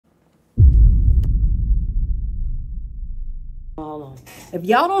Hold on. If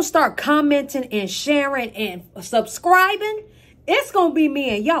y'all don't start commenting and sharing and subscribing, it's going to be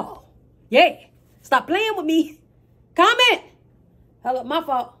me and y'all. Yeah. Stop playing with me. Comment. Hello, my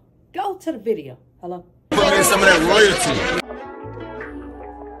fault. Go to the video. Hello. Put in some of that royalty.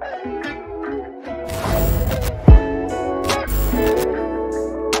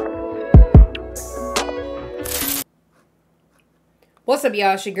 What's up,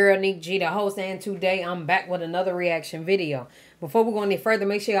 y'all? It's your girl, Nick G, the host, and today I'm back with another reaction video. Before we go any further,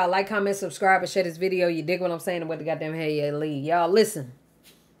 make sure y'all like, comment, subscribe, and share this video. You dig what I'm saying and what the goddamn hell you leave. Y'all, listen.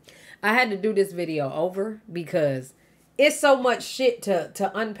 I had to do this video over because it's so much shit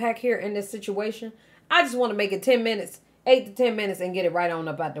to unpack here in this situation. I just want to make it 10 minutes, 8 to 10 minutes, and get it right on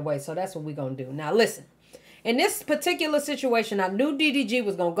up out the way. So that's what we're going to do. Now, listen. In this particular situation, I knew DDG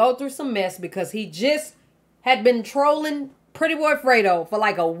was going to go through some mess because he just had been trolling Pretty Boy Fredo for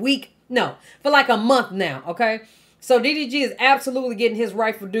like a week. No, for like a month now, okay? So DDG is absolutely getting his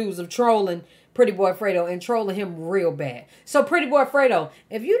rightful dues of trolling Pretty Boy Fredo and trolling him real bad. So Pretty Boy Fredo,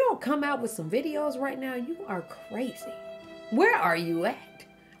 if you don't come out with some videos right now, you are crazy. Where are you at?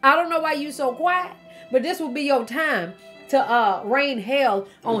 I don't know why you so quiet, but this will be your time to rain hell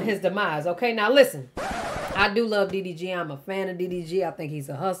on his demise, okay? Now listen. I do love DDG. I'm a fan of DDG. I think he's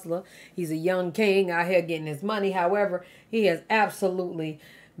a hustler. He's a young king out here getting his money. However, he has absolutely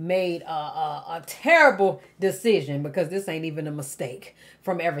made a terrible decision because this ain't even a mistake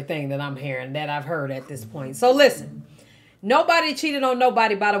from everything that I'm hearing, that I've heard at this point. So listen, nobody cheated on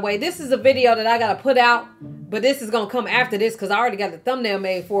nobody, by the way. This is a video that I got to put out, but this is going to come after this because I already got the thumbnail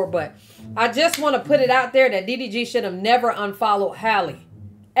made for it. But I just want to put it out there that DDG should have never unfollowed Halle.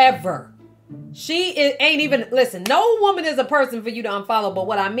 Ever. Ain't even, listen, no woman is a person for you to unfollow, but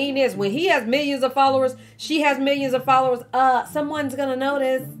what I mean is when he has millions of followers, she has millions of followers, someone's gonna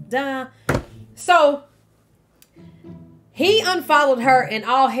notice, duh. So, he unfollowed her and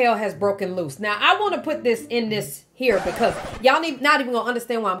all hell has broken loose. Now, I want to put this in this here because y'all not even gonna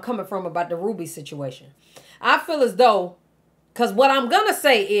understand where I'm coming from about the Ruby situation. I feel as though, because what I'm gonna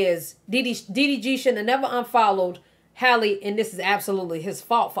say is DDG should have never unfollowed Halle, and this is absolutely his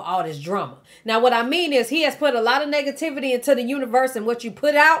fault for all this drama. Now, what I mean is he has put a lot of negativity into the universe, and what you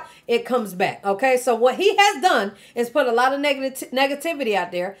put out, it comes back, okay? So what he has done is put a lot of negativity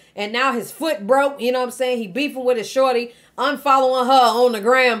out there, and now his foot broke, you know what I'm saying? He beefing with his shorty, unfollowing her on the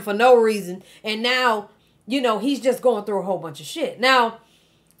gram for no reason, and now, you know, he's just going through a whole bunch of shit. Now,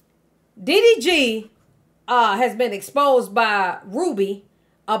 DDG has been exposed by Rubi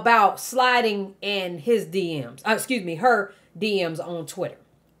about sliding in his DMs. Excuse me, her DMs on Twitter.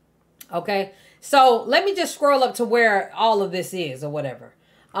 Okay? So, let me just scroll up to where all of this is or whatever.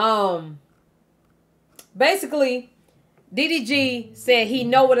 Basically, DDG said he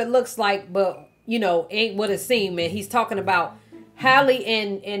know what it looks like, but, you know, ain't what it seemed. And he's talking about Halle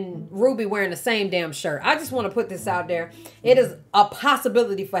and Ruby wearing the same damn shirt. I just want to put this out there. It is a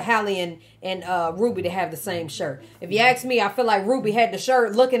possibility for Halle and Ruby to have the same shirt. If you ask me, I feel like Ruby had the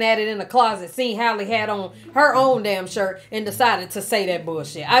shirt, looking at it in the closet, seen Halle had on her own damn shirt, and decided to say that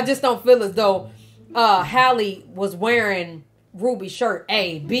bullshit. I just don't feel as though Halle was wearing Ruby's shirt.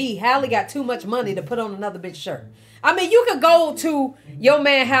 A. B. Halle got too much money to put on another bitch shirt. I mean, you could go to your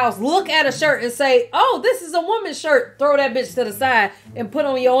man's house, look at a shirt and say, oh, this is a woman's shirt. Throw that bitch to the side and put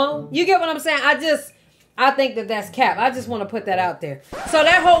on your own. You get what I'm saying? I think that that's cap. I just want to put that out there. So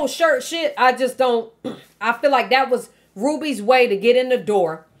that whole shirt shit, I just don't, I feel like that was Ruby's way to get in the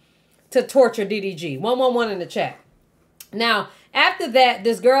door to torture DDG. 111 in the chat. Now, after that,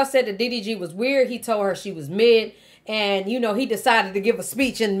 this girl said that DDG was weird. He told her she was mid. And, you know, he decided to give a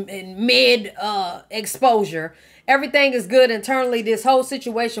speech in mid exposure. Everything is good internally. This whole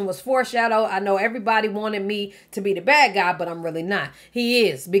situation was foreshadowed. I know everybody wanted me to be the bad guy, but I'm really not. He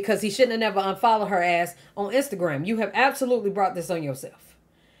is, because he shouldn't have never unfollowed her ass on Instagram. You have absolutely brought this on yourself.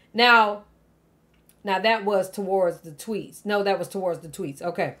 Now that was towards the tweets. No, that was towards the tweets.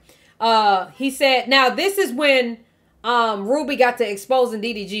 Okay. He said, now this is when Ruby got to exposing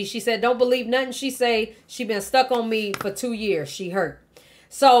DDG. She said, don't believe nothing she say. She been stuck on me for 2 years. She hurt.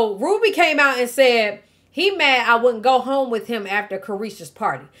 So Ruby came out and said, he mad I wouldn't go home with him after Carisha's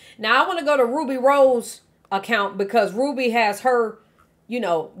party. Now, I want to go to Rubi Rose account because Ruby has her, you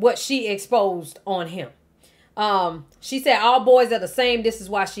know, what she exposed on him. She said, all boys are the same. This is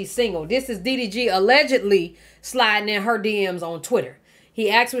why she's single. This is DDG allegedly sliding in her DMs on Twitter. He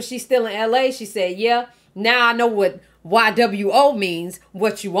asked was she still in LA. She said, yeah. Now I know what YWO means,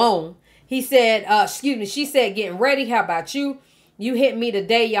 what you own. He said, excuse me. She said, getting ready. How about you? You hit me the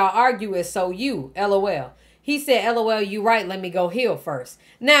day y'all argue is so you. LOL. He said, LOL, you right. Let me go heal first.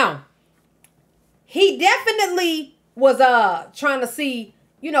 Now, he definitely was trying to see,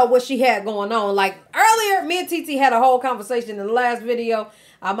 you know, what she had going on. Like earlier, me and TT had a whole conversation in the last video.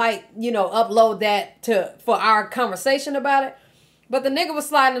 I might, you know, upload that for our conversation about it. But the nigga was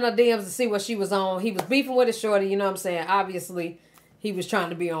sliding in her DMs to see what she was on. He was beefing with his shorty, you know what I'm saying? Obviously, he was trying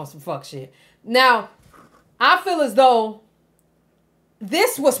to be on some fuck shit. Now, I feel as though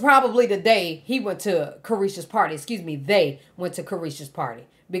this was probably the day he went to Carisha's party. Excuse me, they went to Carisha's party.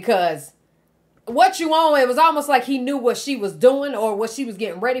 Because what you on, it was almost like he knew what she was doing or what she was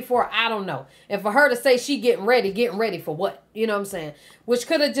getting ready for. I don't know. And for her to say she getting ready for what? You know what I'm saying? Which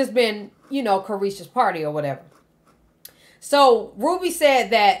could have just been, you know, Carisha's party or whatever. So Ruby said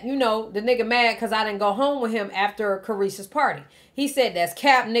that, you know, the nigga mad because I didn't go home with him after Carisha's party. He said that's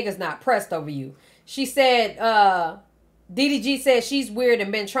cap, niggas not pressed over you. She said, DDG said she's weird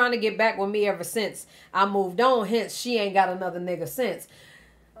and been trying to get back with me ever since I moved on. Hence, she ain't got another nigga since.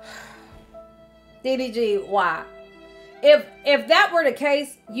 DDG, why? If that were the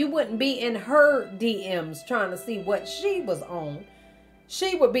case, you wouldn't be in her DMs trying to see what she was on.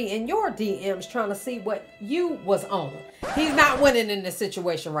 She would be in your DMs trying to see what you was on. He's not winning in this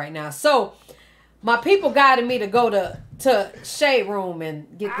situation right now. So, my people guided me to go to Shade Room and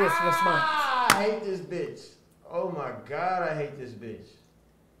get this response. I hate this bitch. Oh my God, I hate this bitch.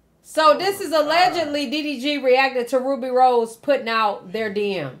 So this is allegedly DDG reacted to Rubi Rose putting out their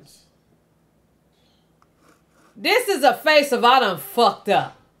DMs. This is a face of I done fucked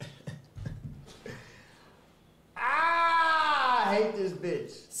up. I hate this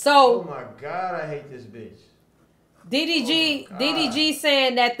bitch. So oh my God, I hate this bitch. DDG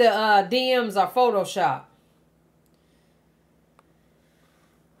saying that the DMs are Photoshop.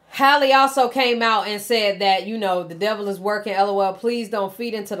 Hallie also came out and said that, you know, the devil is working. LOL, please don't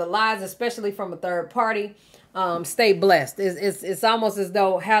feed into the lies, especially from a third party. Stay blessed. It's almost as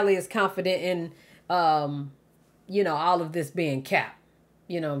though Hallie is confident in, you know, all of this being cap.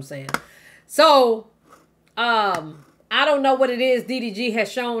 You know what I'm saying? So, I don't know what it is DDG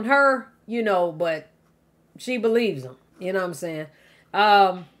has shown her, you know, but she believes him. You know what I'm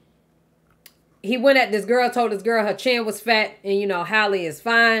saying? He went at this girl, told this girl her chin was fat, and, you know, Hallie is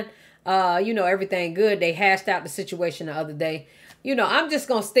fine. You know, everything good. They hashed out the situation the other day. You know, I'm just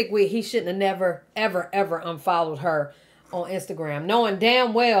going to stick with he shouldn't have never, ever, ever unfollowed her on Instagram, knowing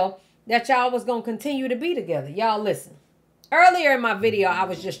damn well that y'all was going to continue to be together. Y'all listen. Earlier in my video, I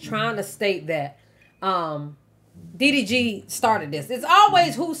was just trying to state that DDG started this. It's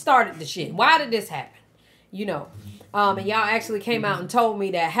always who started the shit. Why did this happen? You know. And y'all actually came out and told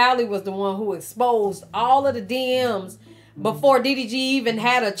me that Hallie was the one who exposed all of the DMs before DDG even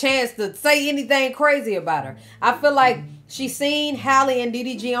had a chance to say anything crazy about her. I feel like she seen Hallie and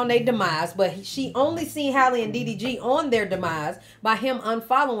DDG on their demise, but she only seen Hallie and DDG on their demise by him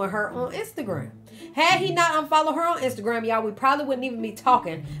unfollowing her on Instagram. Had he not unfollowed her on Instagram, y'all, we probably wouldn't even be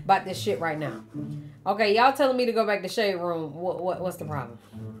talking about this shit right now. Okay, y'all telling me to go back to Shade Room. What's the problem?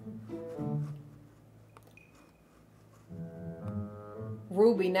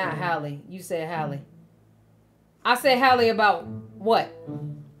 Ruby, not Hallie. You said Hallie. I said Hallie about what?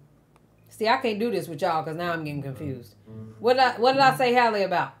 See, I can't do this with y'all because now I'm getting confused. What did I say Hallie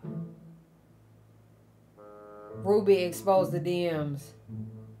about? Ruby exposed the DMs.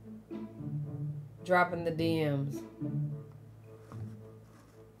 Dropping the DMs.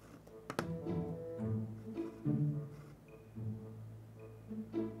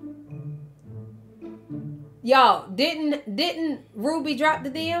 Y'all, didn't Ruby drop the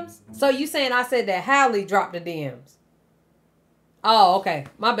DMs? So you saying I said that Hallie dropped the DMs? Oh, okay.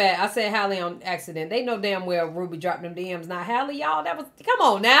 My bad. I said Hallie on accident. They know damn well Ruby dropped them DMs, not Hallie, y'all. That was, come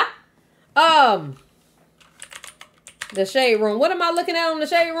on now. The Shade Room. What am I looking at on the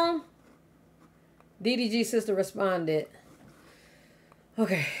Shade Room? DDG sister responded.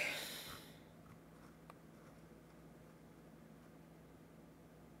 Okay.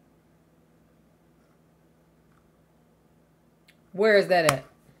 Where is that at?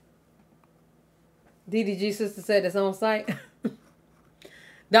 DDG sister said it's on site.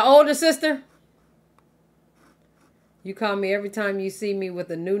 The older sister. You call me every time you see me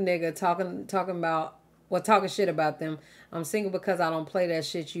with a new nigga talking shit about them. I'm single because I don't play that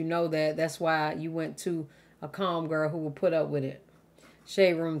shit. You know that. That's why you went to a calm girl who will put up with it.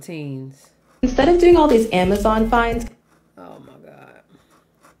 Shade Room teens. Instead of doing all these Amazon finds. Oh my God.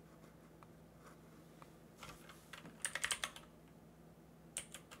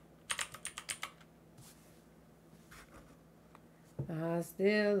 I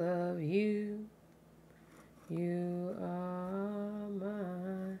still love you. You are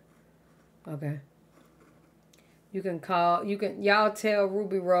mine. Okay. Y'all tell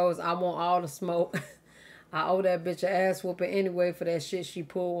Rubi Rose I want all the smoke. I owe that bitch an ass whooping anyway for that shit she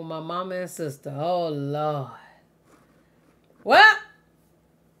pulled with my mama and sister. Oh, Lord. Well,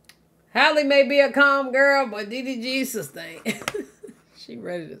 Hallie may be a calm girl, but DDG sister ain't. She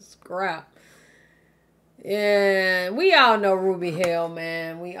ready to scrap. Yeah, we all know Ruby hell,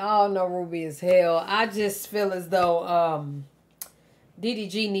 man. We all know Ruby is hell. I just feel as though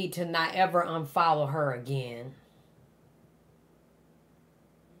DDG need to not ever unfollow her again.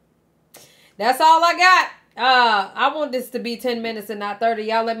 That's all I got. I want this to be 10 minutes and not 30.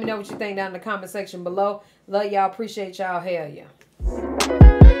 Y'all let me know what you think down in the comment section below. Love y'all. Appreciate y'all. Hell yeah.